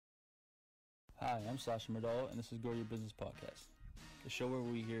Hi, I'm Sasha Merdal, and this is Grow Your Business Podcast, the show where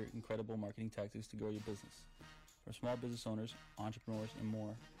we hear incredible marketing tactics to grow your business. From small business owners, entrepreneurs, and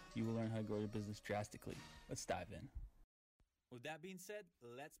more, you will learn how to grow your business drastically. Let's dive in. With that being said,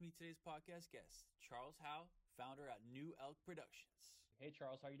 let's meet today's podcast guest, Charles Hou, founder at New Elk Productions. Hey,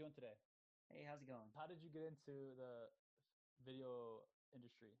 Charles, how are you doing today? Hey, how's it going? How did you get into the video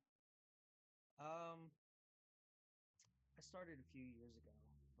industry? I started a few years ago,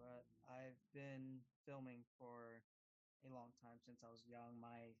 but I've been filming for a long time since I was young.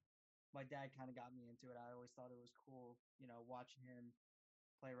 My dad kind of got me into it. I always thought it was cool, watching him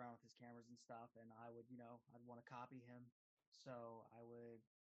play around with his cameras and stuff, and I'd want to copy him. So I would,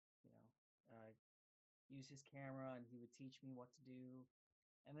 you know, use his camera, and he would teach me what to do.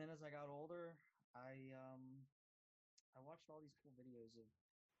 And then as I got older, I watched all these cool videos of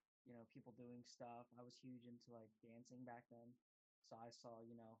people doing stuff. I was huge into like dancing back then. So I saw,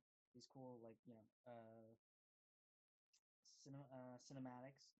 these cool like,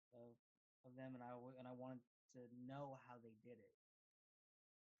 cinematics of them, and I wanted to know how they did it.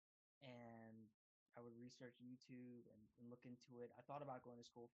 And I would research YouTube and look into it. I thought about going to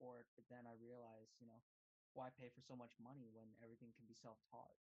school for it, but then I realized, why pay for so much money when everything can be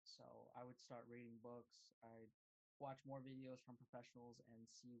self-taught? So I would start reading books. I'd watch more videos from professionals and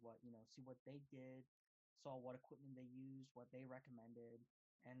see what they did, saw what equipment they used, what they recommended,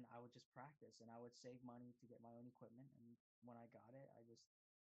 and I would just practice, and I would save money to get my own equipment. And when I got it, I just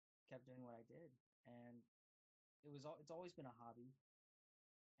kept doing what I did, and it's always been a hobby,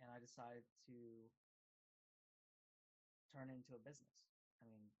 and I decided to turn it into a business. I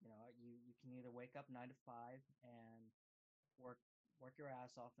mean, you can either wake up 9 to 5 and work work your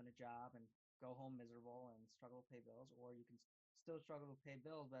ass off in a job and go home miserable and struggle to pay bills, or you can still struggle to pay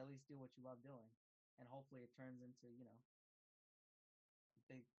bills, but at least do what you love doing, and hopefully it turns into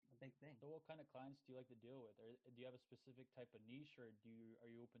a big thing. So what kind of clients do you like to deal with? Or do you have a specific type of niche, or are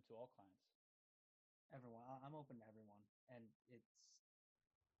you open to all clients? Everyone, I'm open to everyone, and it's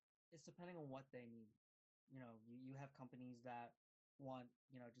depending on what they need. You have companies that want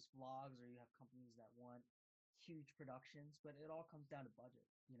just vlogs, or you have companies that want huge productions, but it all comes down to budget.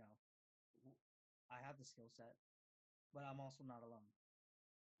 I have the skill set, but I'm also not alone.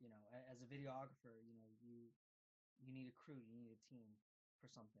 As a videographer, you need a crew, you need a team for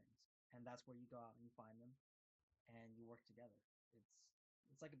some things, and that's where you go out and you find them and you work together.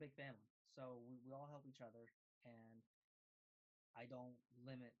 It's like a big family, so we all help each other, and I don't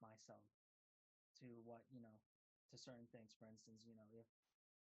limit myself to what to certain things. For instance, if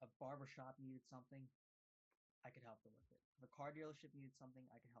a barbershop needed something, I could help them with it. If a car dealership needed something,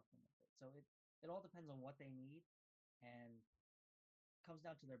 I could help them with it. So it all depends on what they need, and comes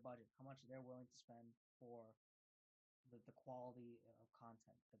down to their budget, how much they're willing to spend for the quality of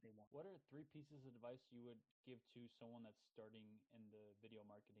content that they want. What are three pieces of advice you would give to someone that's starting in the video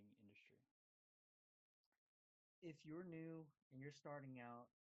marketing industry? If you're new and you're starting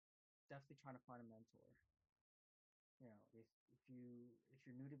out, definitely trying to find a mentor. If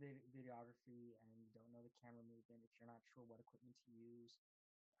you're new to videography and you don't know the camera movement, if you're not sure what equipment to use,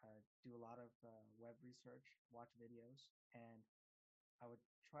 do a lot of web research, watch videos, and I would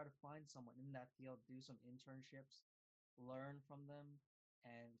try to find someone in that field, do some internships, learn from them,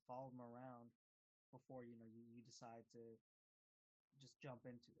 and follow them around before you decide to just jump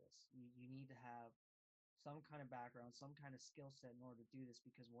into this. You need to have some kind of background, some kind of skill set in order to do this,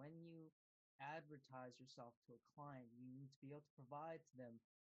 because when you advertise yourself to a client, you need to be able to provide to them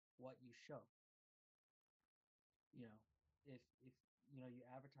what you show. You know, if you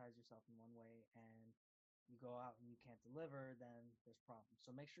advertise yourself in one way and you go out and you can't deliver, then there's problems.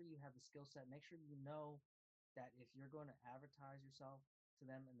 So make sure you have the skill set. Make sure you know that if you're going to advertise yourself to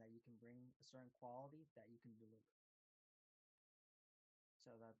them and that you can bring a certain quality, that you can deliver.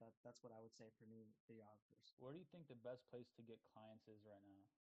 So that's what I would say for new videographers. Where do you think the best place to get clients is right now?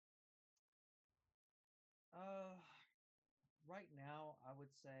 Uh, right now, I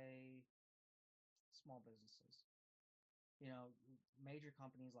would say small businesses. Major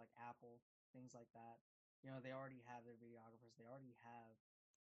companies like Apple, things like that. They already have their videographers. They already have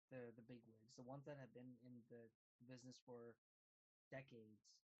the big wigs, the ones that have been in the business for decades.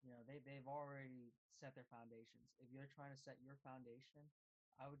 They've already set their foundations. If you're trying to set your foundation,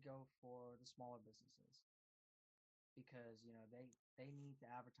 I would go for the smaller businesses, because they need to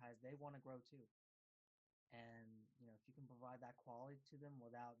advertise. They want to grow too. And if you can provide that quality to them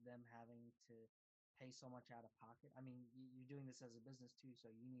without them having to pay so much out of pocket. I mean, you're doing this as a business too, so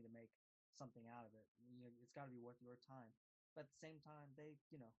you need to make something out of it. It's got to be worth your time. But at the same time, if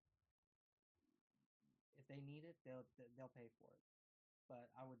they need it, they'll pay for it. but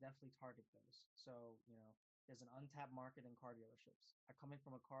I would definitely target those. So, there's an untapped market in car dealerships. Coming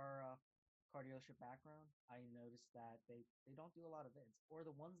from a car dealership background, I noticed that they don't do a lot of vids, or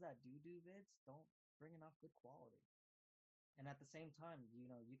the ones that do vids don't bring enough good quality. And at the same time,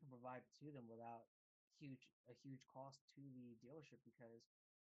 you can provide to them without a huge cost to the dealership, because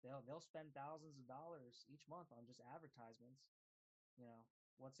they'll spend thousands of dollars each month on just advertisements. You know,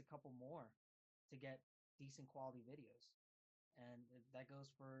 what's a couple more to get decent quality videos? And that goes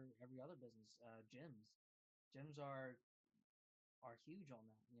for every other business. Gyms are huge on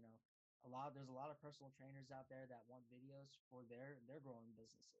that. There's a lot of personal trainers out there that want videos for their growing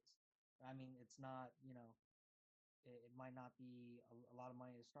businesses. I mean, it's not, it might not be a lot of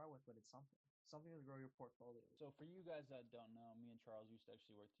money to start with, but it's something to grow your portfolio. So for you guys that don't know, me and Charles used to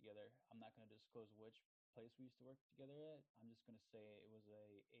actually work together. I'm not going to disclose which place we used to work together at. I'm just going to say it was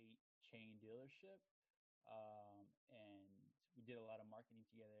a 8 chain dealership. And we did a lot of marketing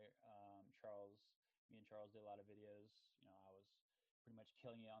together. Me and Charles did a lot of videos. I was pretty much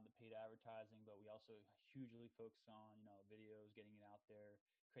killing it on the paid advertising, but we also hugely focused on, videos, getting it out there,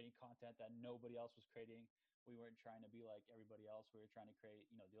 creating content that nobody else was creating. We weren't trying to be like everybody else. We were trying to create,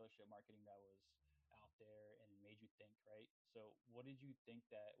 dealership marketing that was out there and made you think, right? So what do you think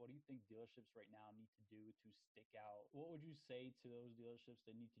dealerships right now need to do to stick out? What would you say to those dealerships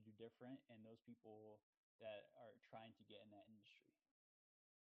that need to do different, and those people that are trying to get in that industry?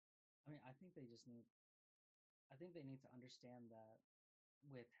 I mean, I think they need to understand that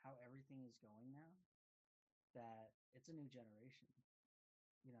with how everything is going now, that it's a new generation.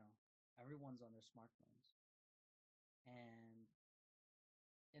 You know, everyone's on their smartphones. And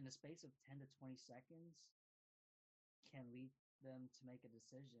in the space of 10 to 20 seconds can lead them to make a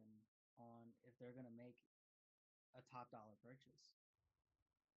decision on if they're going to make a top dollar purchase.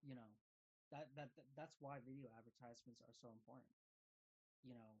 You know, that's why video advertisements are so important.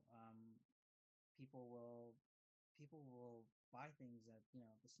 You know, people will people will buy things at,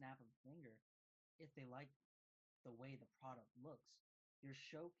 the snap of a finger if they like the way the product looks. You're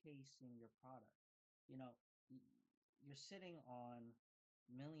showcasing your product. You know, you're sitting on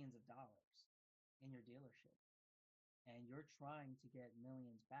millions of dollars in your dealership, and you're trying to get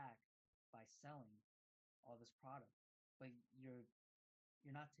millions back by selling all this product, but you're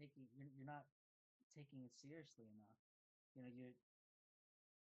not taking it seriously enough. You know, you're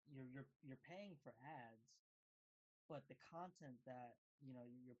paying for ads, but the content that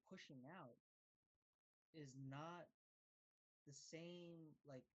you're pushing out is not the same.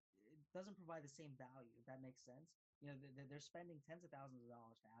 Like, it doesn't provide the same value, if that makes sense. They're spending tens of thousands of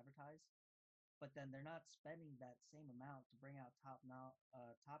dollars to advertise, but then they're not spending that same amount to bring out top notch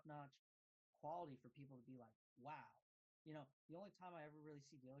quality for people to be like, wow. The only time I ever really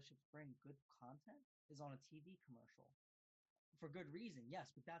see dealerships bring good content is on a TV commercial, for good reason, yes,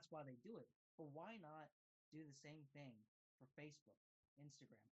 but that's why they do it. But why not do the same thing for Facebook,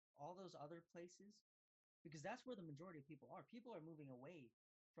 Instagram, all those other places? Because that's where the majority of people are. People are moving away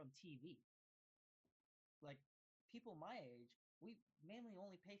from TV. Like, people my age, we mainly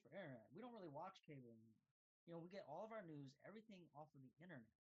only pay for internet. We don't really watch cable anymore. We get all of our news, everything off of the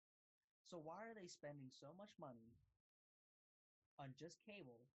internet. So why are they spending so much money on just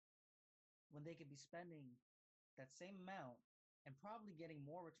cable when they could be spending that same amount and probably getting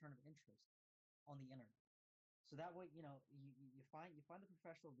more return of interest on the internet? So that way, you find the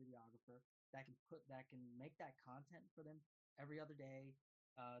professional videographer that can make that content for them every other day,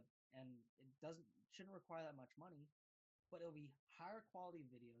 and it shouldn't require that much money, but it'll be higher quality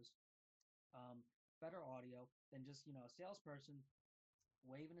videos, better audio than just a salesperson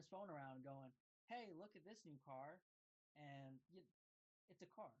waving his phone around and going, "Hey, look at this new car," and it's a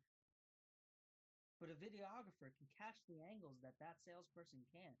car. But a videographer can catch the angles that salesperson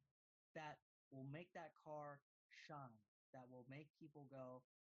can, that will make that car shine, that will make people go,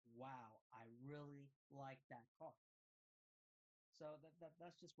 wow, I really like that car. So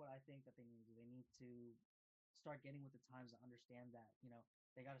that's just what I think that they need to do. They need to start getting with the times to understand that,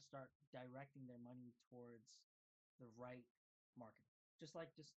 they got to start directing their money towards the right marketing. Just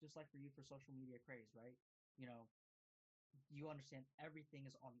like for you, for social media craze, right? You understand everything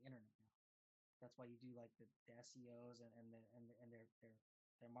is on the internet now. That's why you do like the SEOs and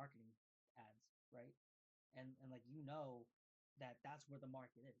their marketing ads, right? And like, that's where the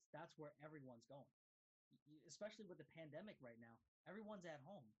market is. That's where everyone's going. Especially with the pandemic right now, everyone's at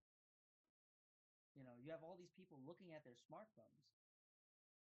home. You have all these people looking at their smartphones.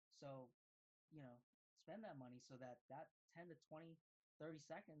 So, spend that money so that 10 to 20, 30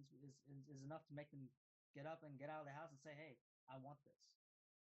 seconds is enough to make them get up and get out of the house and say, hey, I want this.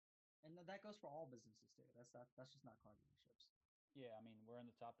 And that goes for all businesses too. That's just not car dealerships. Yeah, I mean, we're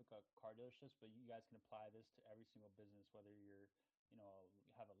on the topic of car dealerships, but you guys can apply this to every single business, whether you're, you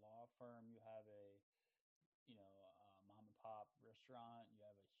have a law firm, you have a mom and pop restaurant, you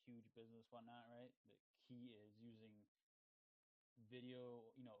have a huge business, whatnot, right? The key is using video,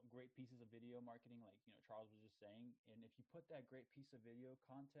 great pieces of video marketing, like, Charles was just saying. And if you put that great piece of video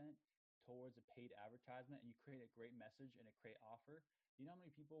content towards a paid advertisement and you create a great message and a great offer, you know how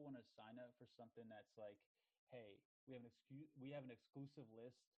many people want to sign up for something that's like, hey, we have an exclusive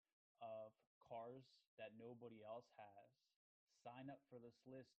list of cars that nobody else has. Sign up for this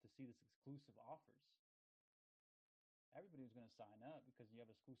list to see this exclusive offers. Everybody's going to sign up because you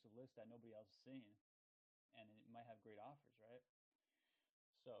have an exclusive list that nobody else is seeing, and it might have great offers, right?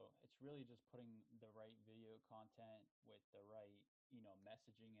 So it's really just putting the right video content with the right,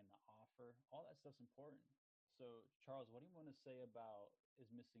 messaging and the offer. All that stuff's important. So Charles, what do you want to say about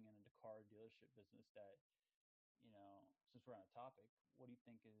is missing in the car dealership business that, since we're on a topic, what do you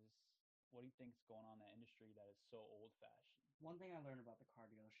think is going on in that industry that is so old fashioned? One thing I learned about the car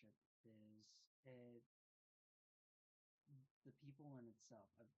dealership is it, the people in itself,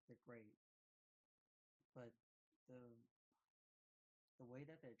 they're great, but the the way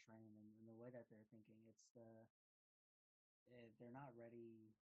that they're trained and the way that they're thinking, they're not ready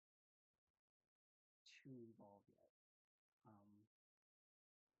to evolve yet. Um,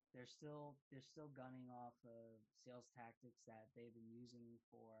 they're still gunning off of sales tactics that they've been using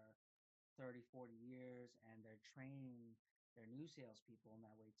for 30, 40 years, and they're training their new salespeople in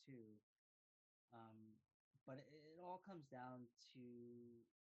that way too. Um, but it all comes down to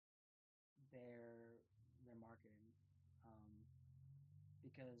their marketing, um,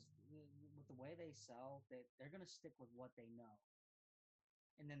 because with the way they sell, they're going to stick with what they know,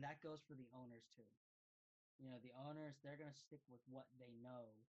 and then that goes for the owners too. The owners, they're going to stick with what they know,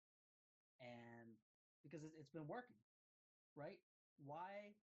 and because it's been working, right?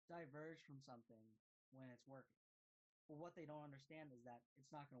 Why diverge from something when it's working? Well, what they don't understand is that it's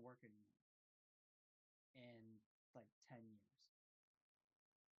not going to work anymore in like 10 years.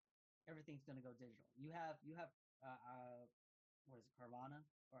 Everything's going to go digital. You have what is it, Carvana,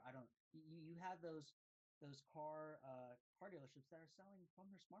 or I don't, you have those car dealerships that are selling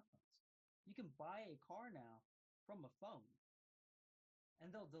from their smartphones. You can buy a car now from a phone,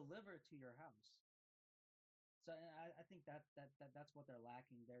 and they'll deliver it to your house. So I think that's what they're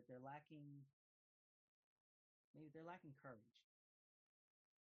lacking. They're lacking, maybe they're lacking courage.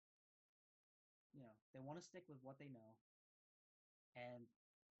 They want to stick with what they know, and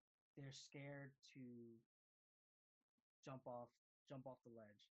they're scared to jump off jump off the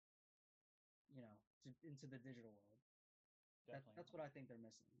ledge, into the digital world. Definitely. That's what I think they're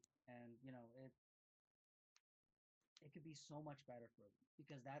missing. And it could be so much better for them,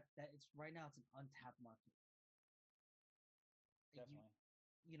 because that it's right now, it's an untapped market. You Definitely.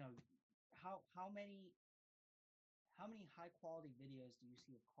 you know how many high quality videos do you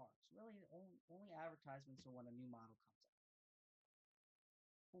see of cars? Really, only advertisements are when a new model comes out.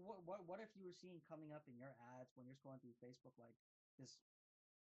 Well, what if you were seeing coming up in your ads when you're scrolling through Facebook, like this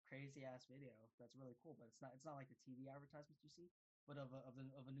crazy ass video that's really cool, but it's not like the TV advertisements you see, but of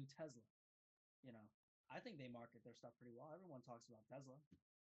a new Tesla. You know, I think they market their stuff pretty well. Everyone talks about Tesla.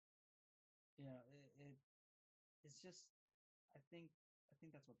 It's just, I think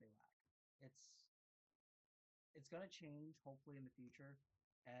that's what they lack. It's it's gonna change hopefully in the future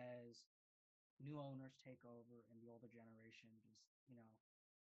as new owners take over and the older generation just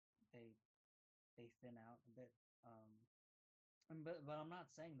they they thin out a bit. But I'm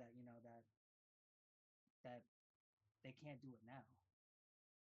not saying that that they can't do it now.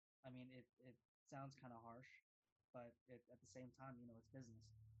 I mean, it sounds kind of harsh, but at the same time, it's business.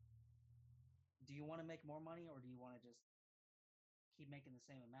 Do you want to make more money, or do you want to just keep making the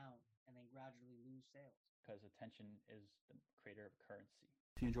same amount and then gradually lose sales? Because attention is the creator of currency.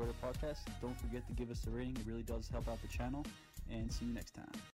 If you enjoyed the podcast, don't forget to give us a rating. It really does help out the channel. And see you next time.